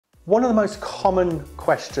One of the most common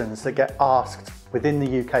questions that get asked within the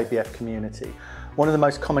UKBF community, one of the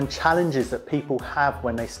most common challenges that people have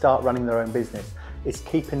when they start running their own business is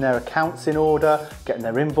keeping their accounts in order, getting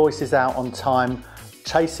their invoices out on time,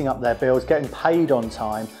 chasing up their bills, getting paid on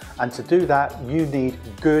time. And to do that, you need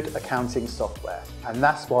good accounting software. And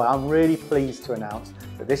that's why I'm really pleased to announce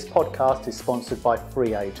that this podcast is sponsored by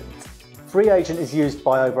Free Agent. Free Agent is used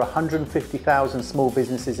by over 150,000 small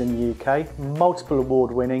businesses in the UK, multiple award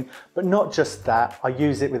winning, but not just that, I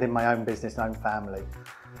use it within my own business and own family.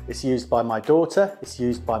 It's used by my daughter, it's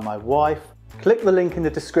used by my wife. Click the link in the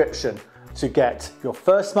description to get your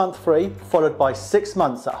first month free, followed by 6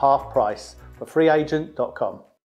 months at half price for freeagent.com.